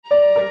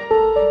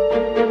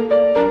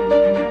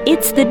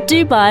It's the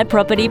Dubai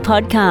Property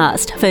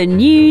Podcast for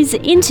news,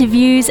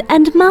 interviews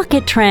and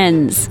market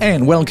trends.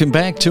 And welcome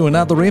back to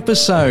another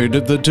episode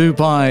of the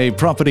Dubai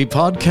Property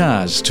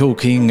Podcast,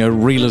 talking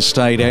real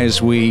estate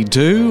as we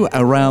do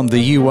around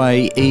the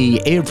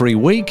UAE every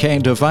week,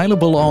 and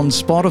available on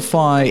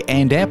Spotify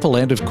and Apple,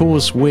 and of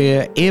course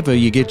wherever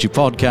you get your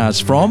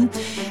podcasts from.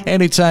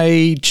 And it's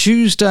a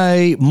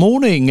Tuesday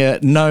morning,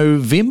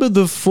 November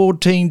the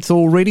 14th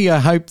already. I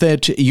hope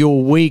that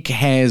your week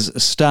has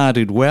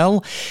started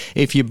well.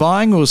 If you're buying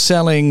or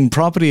selling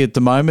property at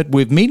the moment,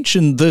 we've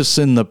mentioned this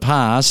in the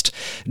past,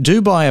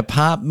 Dubai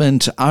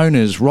apartment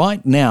owners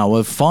right now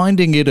are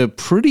finding it a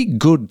pretty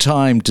good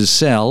time to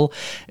sell,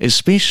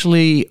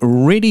 especially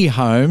ready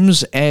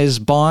homes, as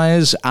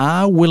buyers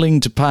are willing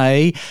to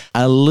pay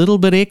a little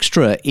bit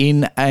extra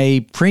in a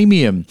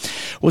premium.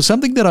 Well,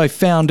 something that I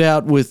found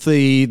out with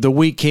the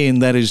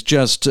weekend that is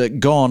just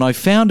gone, I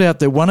found out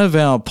that one of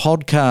our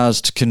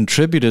podcast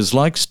contributors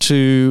likes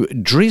to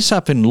dress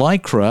up in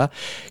Lycra,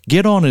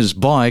 get on his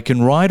bike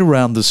and ride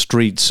around the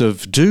streets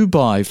of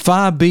Dubai.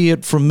 Far be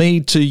it from me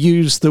to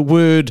use the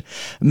word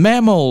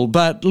mammal,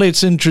 but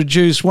let's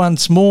introduce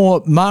once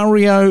more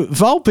Mario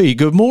Volpe.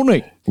 Good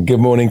morning.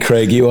 Good morning,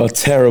 Craig. You are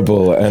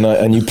terrible,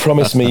 and you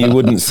promised me you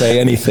wouldn't say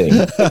anything.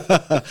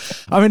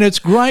 I mean, it's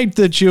great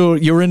that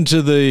you're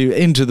into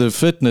the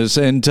fitness.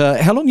 And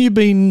how long have you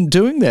been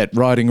doing that,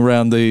 riding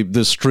around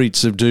the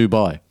streets of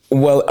Dubai?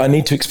 Well, I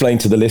need to explain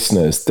to the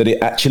listeners that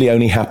it actually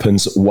only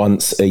happens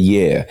once a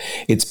year.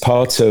 It's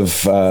part of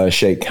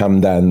Sheikh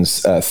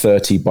Hamdan's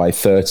 30 by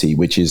 30,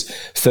 which is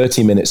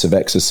 30 minutes of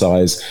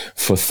exercise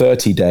for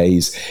 30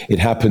 days. It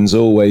happens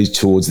always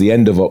towards the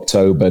end of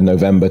October,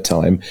 November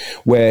time,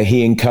 where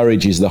he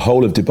encourages the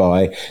whole of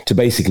Dubai to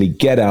basically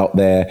get out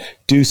there,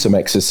 do some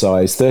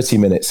exercise, 30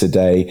 minutes a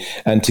day,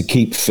 and to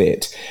keep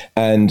fit.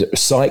 And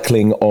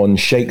cycling on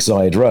Sheikh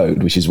Zayed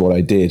Road, which is what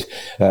I did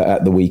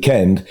at the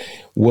weekend,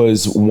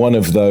 was one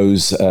of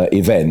those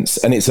events.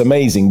 And it's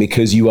amazing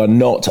because you are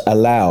not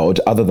allowed,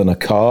 other than a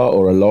car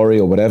or a lorry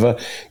or whatever,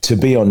 to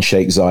be on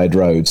Sheikh Zayed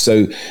Road.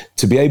 So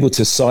to be able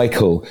to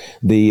cycle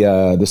the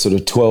sort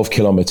of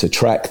 12-kilometer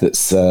track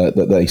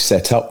that they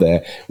set up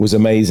there was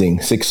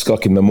amazing. 6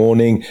 o'clock in the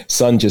morning,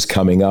 sun just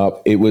coming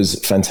up. It was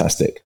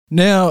fantastic.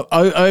 Now,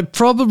 I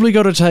probably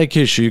got to take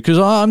issue because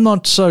I'm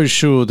not so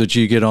sure that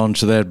you get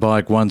onto that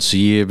bike once a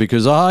year,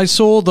 because I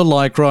saw the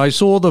Lycra, I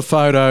saw the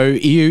photo.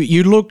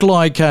 You look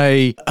like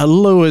a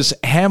Lewis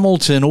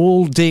Hamilton,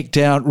 all decked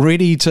out,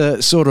 ready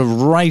to sort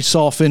of race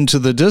off into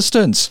the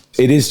distance.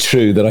 It is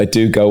true that I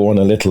do go on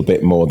a little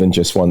bit more than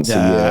just once a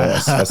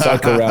year. I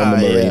cycle around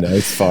the marina,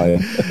 It's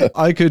fine.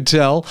 I could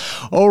tell.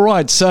 All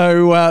right,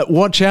 so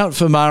watch out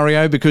for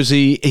Mario, because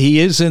he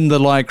is in the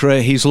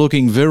Lycra. He's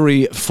looking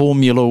very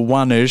Formula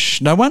One-ish.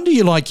 No wonder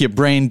you like your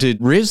branded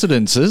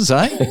residences,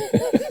 eh?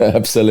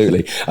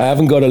 Absolutely. I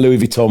haven't got a Louis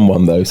Vuitton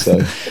one, though.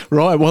 So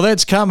right, well,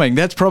 that's coming.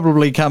 That's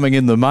probably coming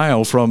in the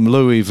mail from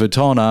Louis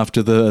Vuitton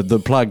after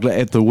the plug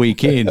at the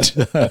weekend.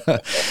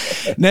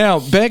 Now,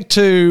 back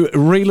to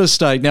real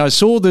estate. Now, I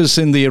saw this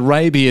in the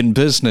Arabian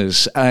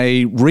Business.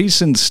 A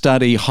recent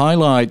study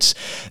highlights,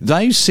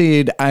 they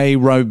said, a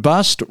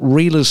robust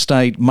real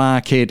estate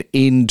market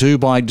in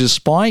Dubai,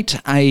 despite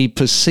a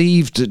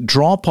perceived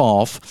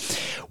drop-off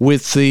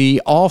with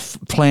the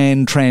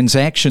off-plan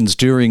transactions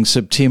during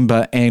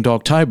September and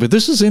October.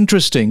 This is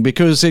interesting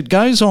because it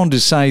goes on to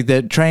say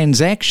that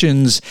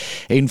transactions,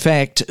 in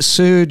fact,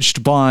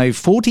 surged by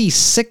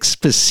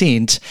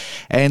 46%,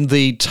 and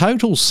the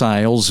total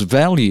sales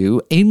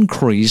value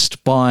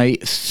increased by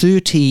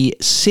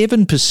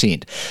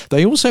 37%.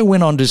 They also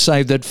went on to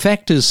say that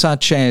factors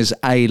such as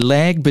a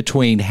lag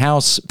between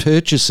house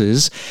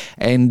purchases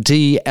and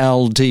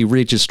DLD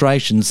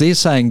registrations, they're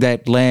saying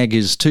that lag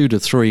is 2 to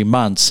 3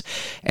 months,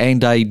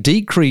 and a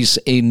decrease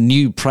in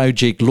new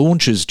project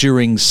launches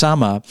during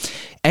summer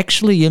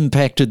actually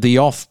impacted the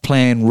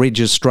off-plan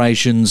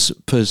registrations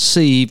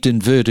perceived,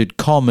 inverted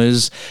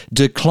commas,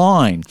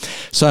 decline.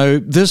 So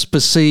this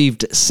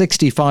perceived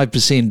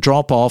 65%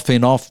 drop-off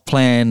in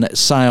off-plan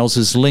sales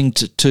is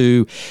linked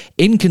to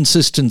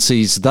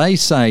inconsistencies, they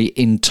say,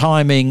 in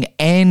timing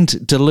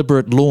and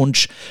deliberate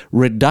launch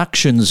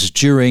reductions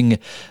during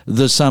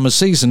the summer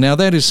season. Now,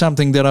 that is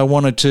something that I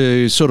wanted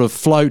to sort of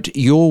float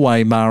your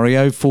way,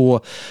 Mario,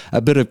 for a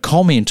bit of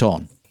comment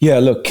on. Yeah,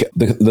 look,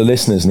 the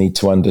listeners need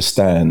to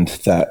understand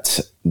that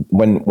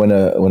when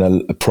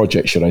a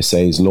project, should I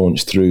say, is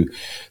launched through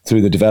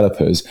the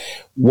developers,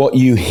 what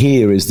you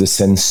hear is the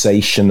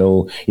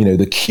sensational,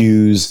 the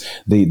queues,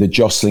 the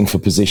jostling for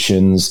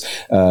positions,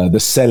 the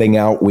selling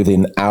out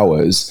within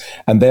hours,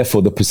 and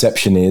therefore the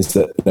perception is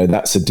that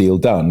that's a deal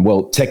done.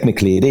 Well,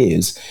 technically it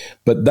is,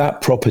 but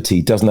that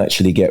property doesn't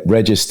actually get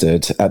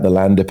registered at the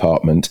land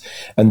department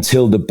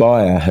until the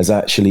buyer has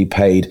actually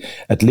paid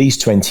at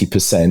least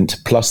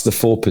 20% plus the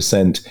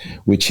 4%,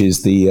 which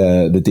is the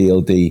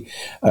DLD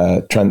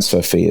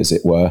transfer fee, as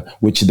it were,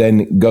 which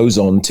then goes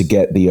on to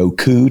get the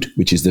OCUD,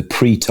 which is the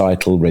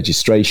pre-title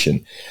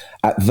registration.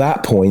 At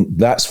that point,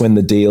 that's when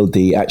the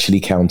DLD actually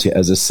count it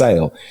as a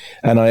sale.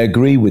 And I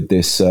agree with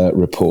this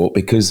report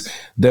because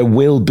there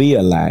will be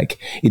a lag.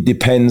 It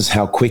depends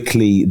how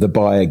quickly the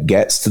buyer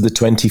gets to the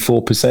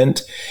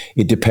 24%.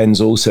 It depends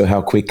also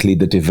how quickly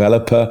the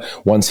developer,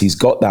 once he's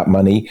got that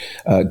money,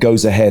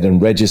 goes ahead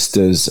and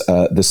registers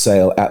the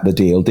sale at the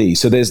DLD.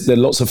 So there are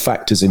lots of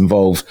factors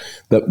involved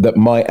that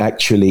might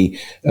actually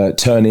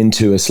turn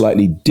into a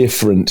slightly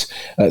different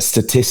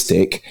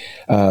statistic.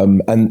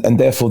 And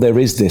therefore there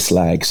is this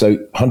lag. So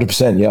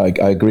 100%,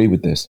 yeah, I agree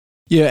with this.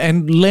 Yeah,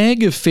 and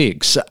lag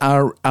effects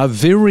are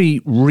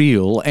very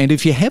real. And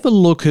if you have a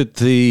look at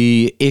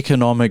the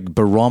economic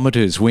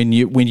barometers, when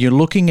you're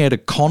looking at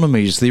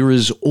economies, there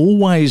is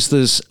always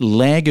this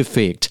lag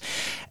effect.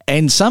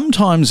 And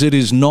sometimes it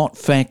is not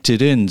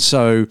factored in.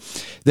 So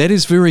that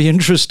is very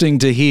interesting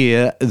to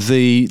hear,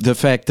 the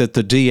fact that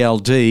the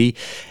DLD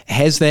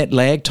has that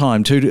lag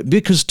time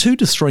because 2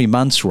 to 3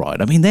 months,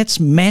 right? I mean, that's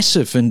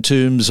massive in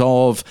terms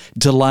of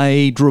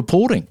delayed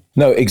reporting.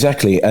 No,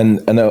 exactly.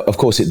 And of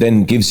course, it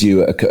then gives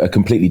you a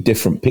completely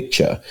different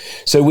picture.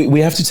 So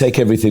we have to take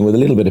everything with a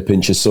little bit of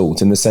pinch of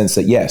salt in the sense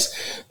that, yes,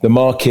 the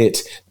market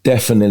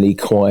definitely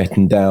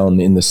quietened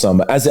down in the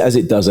summer, as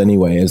it does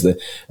anyway, as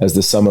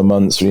the summer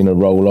months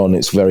roll on.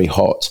 It's very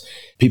hot.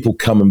 People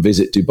come and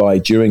visit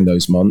Dubai during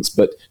those months,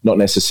 but not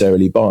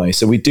necessarily buy.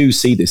 So we do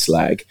see this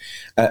lag.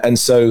 And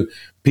so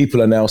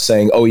people are now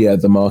saying, oh, yeah,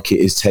 the market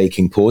is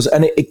taking pause.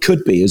 And it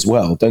could be as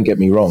well. Don't get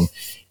me wrong.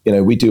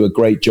 We do a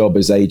great job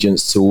as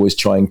agents to always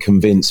try and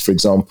convince, for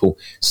example,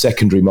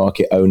 secondary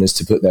market owners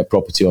to put their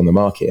property on the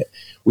market.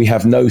 We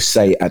have no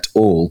say at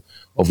all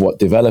of what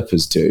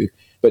developers do.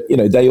 But,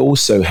 they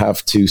also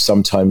have to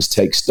sometimes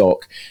take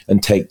stock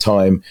and take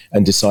time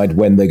and decide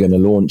when they're going to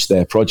launch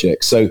their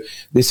project. So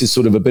this is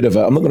sort of a bit of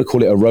I'm not going to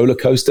call it a roller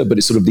coaster, but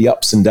it's sort of the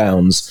ups and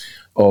downs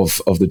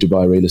of the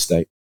Dubai real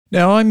estate.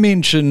 Now, I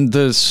mentioned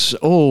this,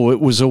 it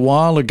was a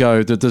while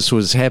ago that this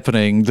was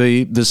happening.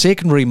 The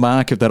secondary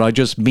market that I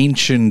just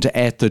mentioned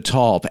at the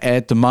top,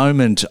 at the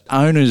moment,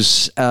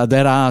 owners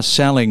that are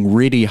selling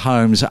ready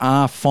homes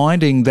are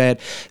finding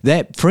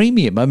that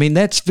premium. I mean,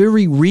 that's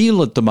very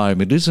real at the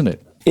moment, isn't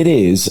it? It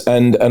is,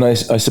 and I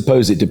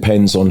suppose it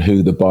depends on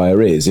who the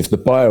buyer is. If the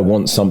buyer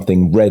wants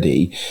something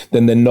ready,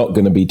 then they're not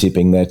going to be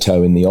dipping their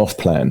toe in the off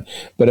plan.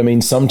 But I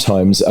mean,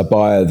 sometimes a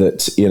buyer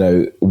that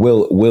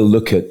will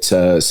look at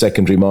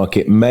secondary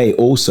market may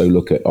also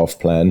look at off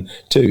plan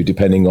too,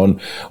 depending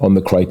on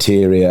the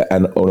criteria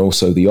and on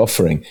also the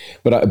offering.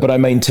 But I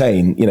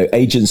maintain,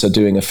 agents are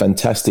doing a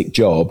fantastic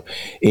job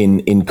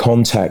in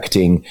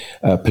contacting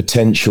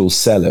potential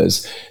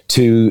sellers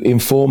to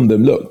inform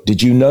them, look,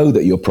 did you know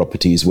that your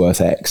property is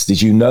worth X?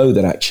 Did you know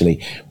that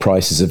actually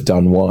prices have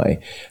done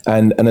Y?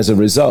 And as a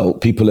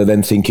result, people are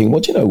then thinking,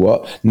 well, do you know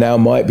what? Now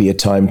might be a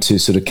time to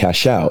sort of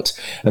cash out.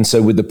 And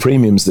so with the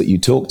premiums that you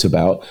talked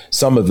about,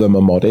 some of them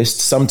are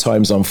modest.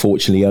 Sometimes,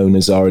 unfortunately,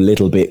 owners are a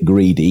little bit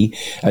greedy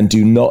and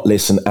do not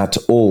listen at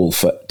all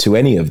to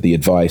any of the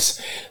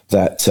advice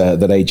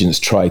that agents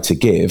try to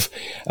give.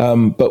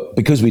 But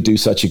because we do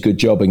such a good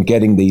job in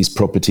getting these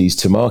properties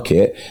to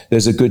market,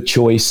 there's a good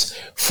choice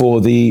for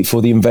the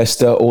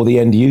investor or the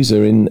end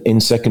user in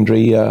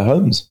secondary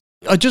homes.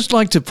 I'd just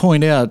like to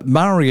point out,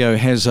 Mario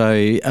has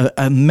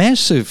a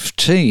massive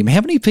team.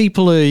 How many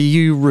people are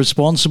you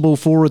responsible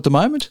for at the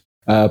moment?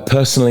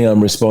 Personally,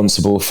 I'm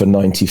responsible for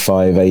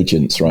 95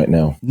 agents right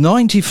now.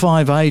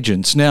 95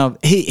 agents. Now,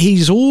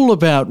 he's all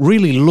about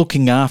really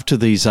looking after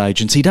these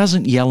agents. He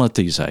doesn't yell at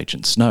these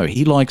agents. No,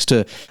 he likes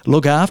to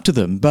look after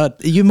them.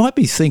 But you might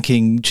be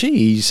thinking,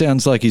 gee, he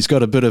sounds like he's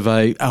got a bit of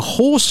a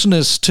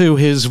hoarseness to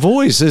his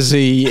voice. Is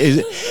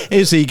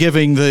he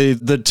giving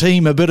the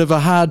team a bit of a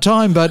hard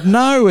time? But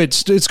no,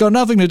 it's got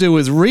nothing to do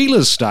with real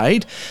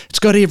estate. It's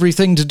got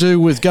everything to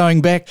do with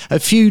going back a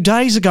few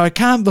days ago. I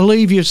can't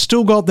believe you've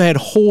still got that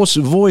hoarse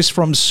voice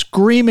from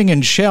screaming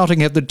and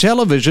shouting at the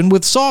television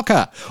with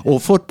soccer or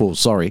football,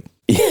 sorry.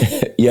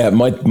 Yeah,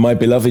 my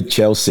beloved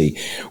Chelsea,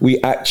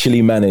 we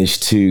actually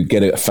managed to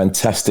get a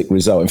fantastic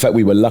result. In fact,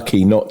 we were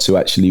lucky not to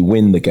actually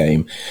win the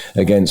game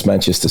against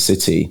Manchester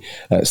City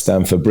at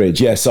Stamford Bridge.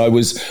 Yes, I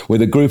was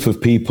with a group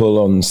of people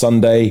on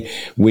Sunday.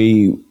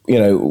 We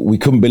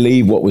couldn't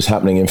believe what was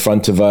happening in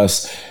front of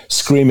us,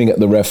 screaming at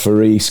the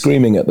referee,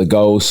 screaming at the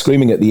goals,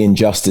 screaming at the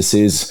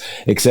injustices,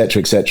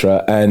 etc.,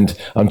 etc. And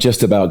I'm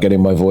just about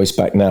getting my voice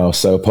back now,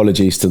 so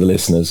apologies to the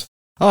listeners.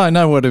 Oh, I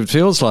know what it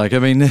feels like. I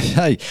mean,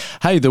 hey,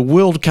 the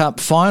World Cup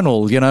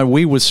final,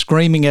 we were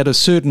screaming at a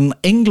certain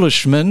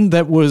Englishman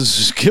that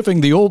was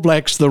giving the All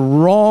Blacks the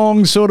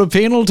wrong sort of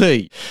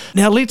penalty.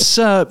 Now, let's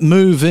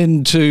move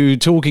into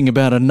talking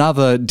about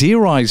another,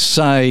 dare I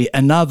say,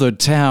 another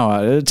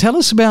tower. Tell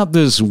us about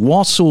this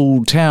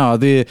Wasl Tower.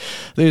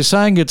 They're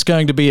saying it's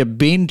going to be a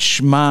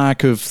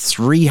benchmark of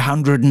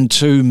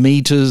 302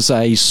 metres,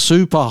 a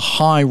super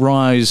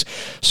high-rise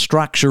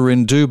structure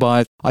in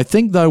Dubai. I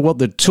think, though, what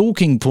the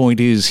talking point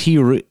is is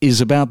here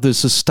is about the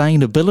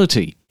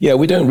sustainability. Yeah,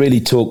 we don't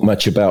really talk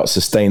much about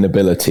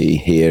sustainability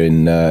here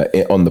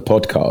on the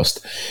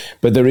podcast,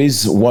 but there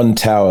is one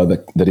tower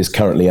that is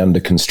currently under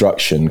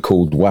construction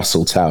called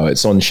Wassell Tower.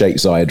 It's on Sheikh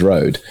Zayed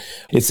Road.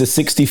 It's a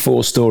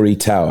 64-storey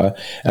tower,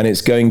 and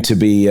it's going to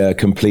be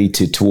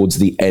completed towards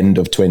the end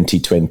of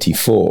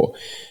 2024.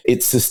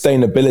 Its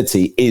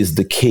sustainability is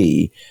the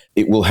key.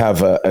 It will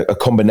have a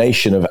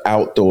combination of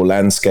outdoor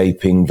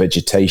landscaping,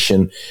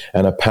 vegetation,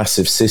 and a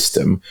passive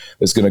system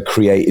that's going to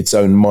create its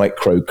own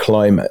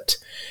microclimate.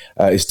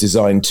 It's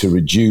designed to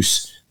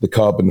reduce the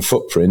carbon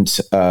footprint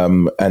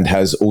and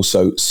has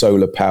also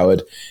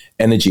solar-powered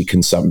energy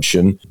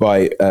consumption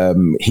by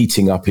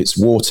heating up its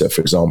water,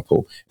 for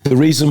example. The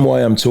reason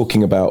why I'm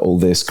talking about all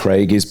this,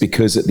 Craig, is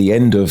because at the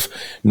end of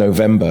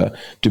November,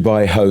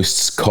 Dubai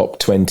hosts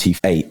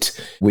COP28,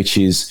 which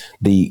is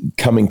the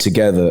coming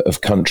together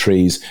of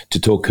countries to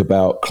talk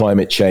about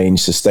climate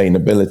change,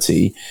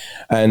 sustainability,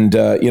 and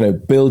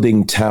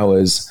building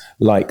towers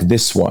like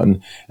this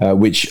one,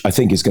 which I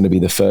think is going to be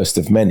the first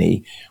of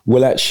many,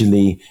 will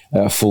actually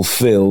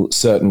fulfill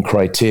certain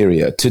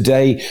criteria.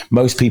 Today,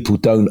 most people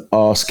don't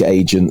ask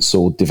agents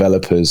or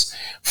developers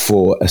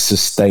for a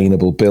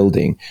sustainable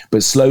building,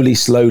 but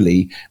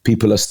slowly,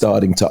 people are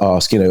starting to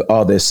ask,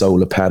 are there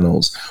solar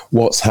panels?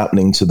 What's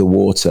happening to the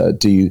water?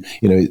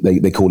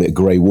 They call it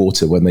grey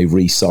water when they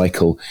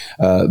recycle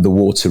the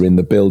water in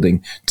the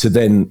building to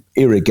then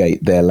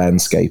irrigate their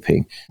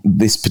landscaping.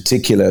 This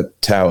particular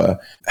tower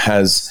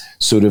has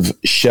sort of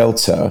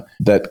shelter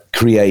that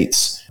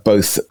creates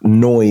both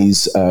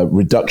noise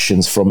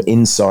reductions from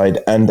inside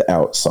and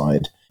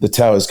outside. The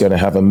tower is going to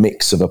have a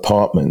mix of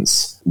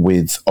apartments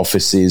with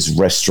offices,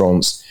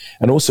 restaurants,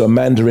 and also a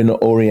Mandarin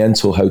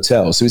Oriental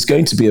hotel. So it's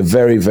going to be a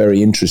very,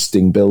 very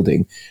interesting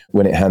building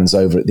when it hands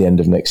over at the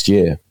end of next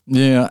year.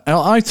 Yeah,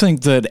 I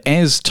think that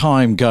as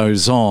time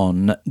goes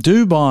on,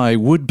 Dubai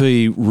would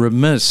be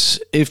remiss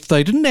if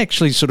they didn't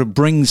actually sort of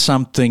bring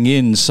something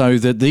in so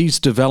that these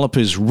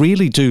developers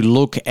really do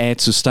look at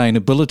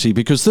sustainability,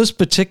 because this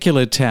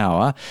particular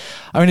tower,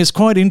 it's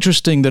quite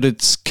interesting that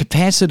its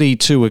capacity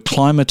to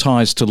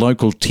acclimatise to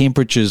local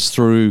temperatures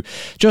through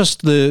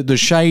just the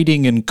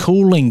shading and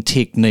cooling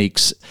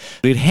techniques,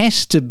 it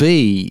has to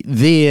be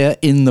there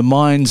in the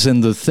minds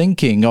and the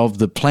thinking of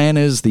the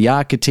planners, the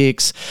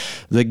architects,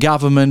 the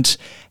government,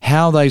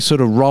 how they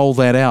sort of roll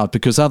that out,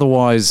 because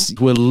otherwise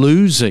we're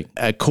losing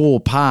a core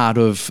part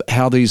of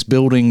how these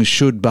buildings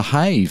should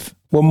behave.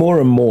 Well, more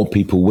and more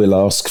people will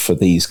ask for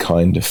these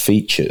kind of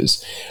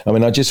features.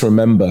 I just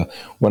remember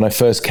when I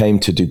first came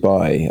to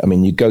Dubai,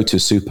 you'd go to a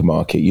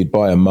supermarket, you'd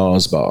buy a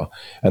Mars bar,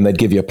 and they'd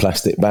give you a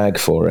plastic bag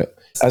for it.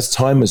 As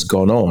time has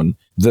gone on,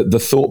 the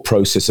thought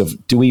process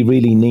of, do we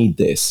really need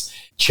this,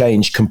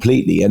 changed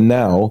completely. And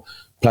now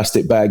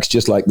plastic bags,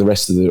 just like the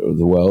rest of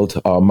the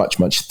world, are much,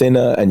 much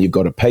thinner, and you've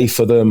got to pay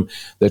for them.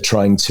 They're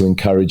trying to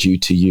encourage you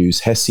to use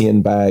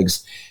Hessian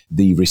bags.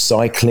 The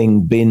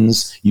recycling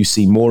bins, you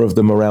see more of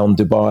them around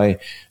Dubai.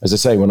 As I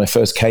say, when I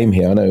first came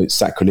here, I know it's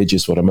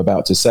sacrilegious what I'm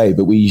about to say,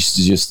 but we used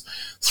to just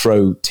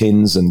throw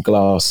tins and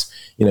glass,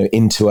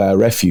 into our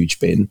refuge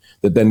bin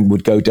that then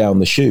would go down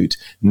the chute.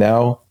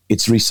 Now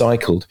it's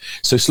recycled.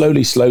 So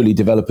slowly,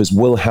 developers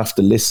will have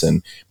to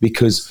listen,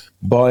 because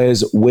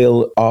buyers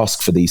will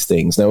ask for these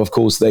things. Now, of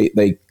course,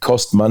 they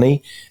cost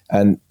money,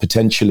 and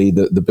potentially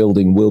the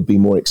building will be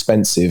more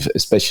expensive,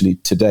 especially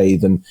today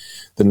than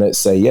let's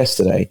say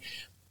yesterday.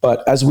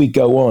 But as we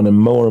go on and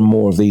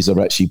more of these are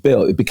actually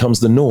built, it becomes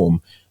the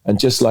norm. And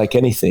just like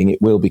anything,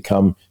 it will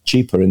become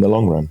cheaper in the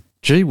long run.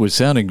 Gee, we're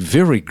sounding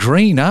very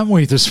green, aren't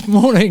we, this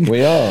morning?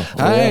 We are.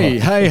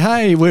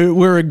 Hey,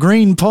 we're a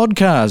green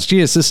podcast.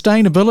 Yeah,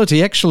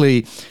 sustainability.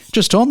 Actually,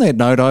 just on that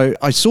note,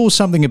 I saw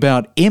something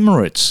about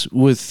Emirates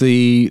with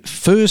the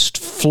first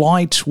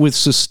flight with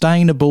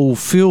sustainable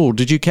fuel.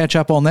 Did you catch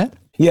up on that?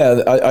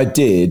 Yeah, I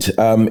did.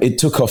 It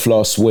took off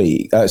last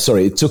week.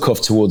 It took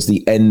off towards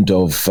the end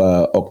of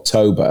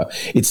October.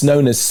 It's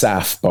known as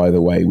SAF, by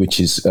the way, which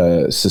is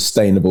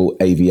sustainable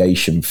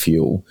aviation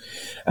fuel.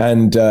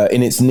 And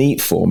in its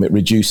neat form, it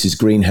reduces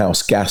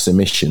greenhouse gas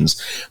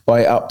emissions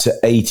by up to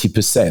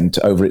 80%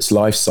 over its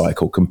life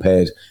cycle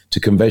compared to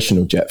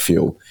conventional jet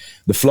fuel.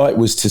 The flight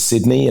was to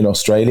Sydney in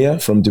Australia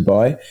from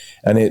Dubai,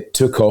 and it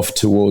took off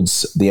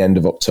towards the end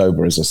of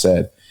October, as I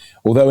said.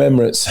 Although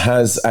Emirates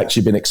has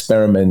actually been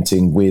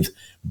experimenting with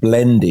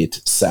blended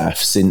SAF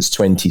since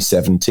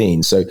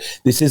 2017. So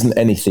this isn't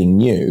anything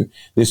new.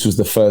 This was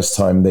the first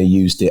time they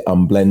used it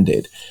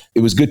unblended.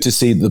 It was good to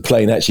see the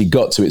plane actually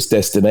got to its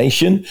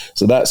destination.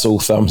 So that's all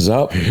thumbs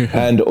up.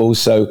 And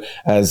also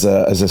as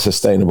a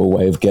sustainable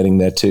way of getting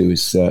there too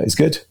is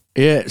good.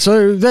 Yeah.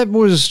 So that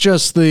was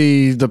just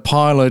the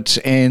pilot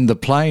and the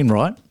plane,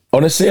 right?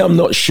 Honestly, I'm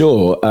not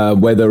sure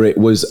whether it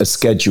was a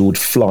scheduled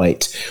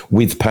flight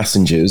with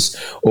passengers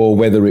or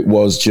whether it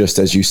was just,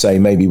 as you say,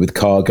 maybe with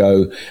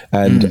cargo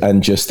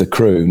and just the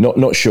crew.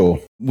 Not sure.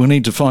 We'll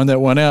need to find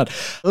that one out.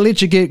 I'll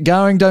let you get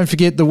going. Don't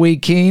forget the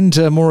weekend,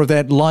 more of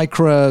that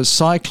lycra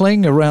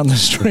cycling around the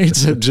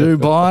streets of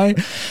Dubai.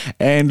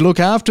 And look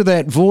after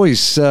that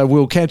voice.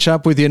 We'll catch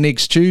up with you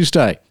next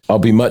Tuesday. I'll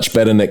be much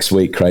better next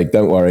week, Craig.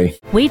 Don't worry.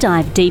 We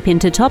dive deep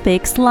into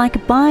topics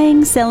like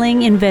buying,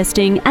 selling,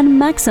 investing,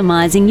 and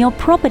maximising your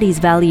property's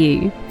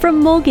value. From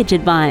mortgage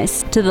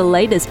advice to the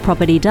latest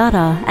property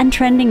data and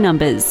trending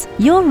numbers,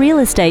 your real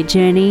estate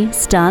journey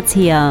starts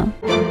here.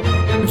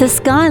 The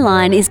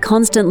skyline is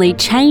constantly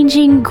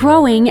changing,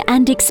 growing,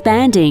 and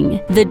expanding.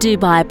 The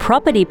Dubai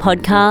Property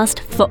Podcast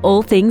for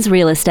all things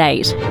real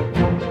estate.